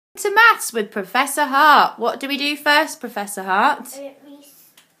To maths with Professor Hart. What do we do first, Professor Hart? Shall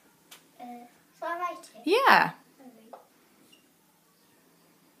I write it? Yeah.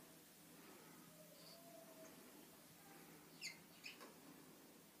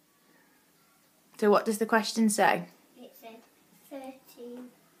 So what does the question say? It said 13,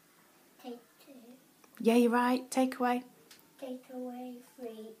 take 2. Yeah, you're right. Take away. Take away 3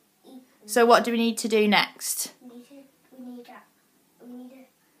 equals. So what do we need to do next? We need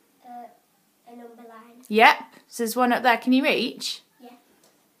a number line. Yep. So there's one up there. Can you reach? Yeah.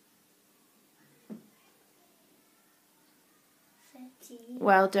 13.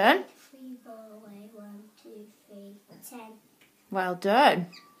 Well done. 3 ball away. 1, 2, 3, 10. Well done.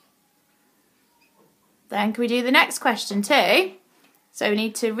 Then can we do the next question too? So we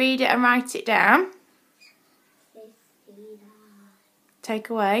need to read it and write it down. 59. Take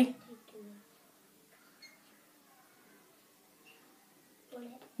away.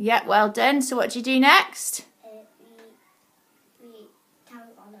 Yeah, well done. So what do you do next? We count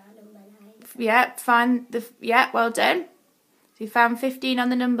on our number line. Yeah, find the. Yeah, well done. So you found 15 on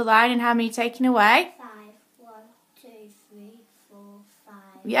the number line, and how many taken away? 5. 1, 2, 3, 4, 5.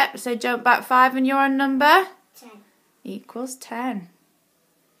 Yep. So jump back 5, and you're on number 10. equals 10.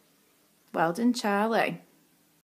 Well done, Charlie.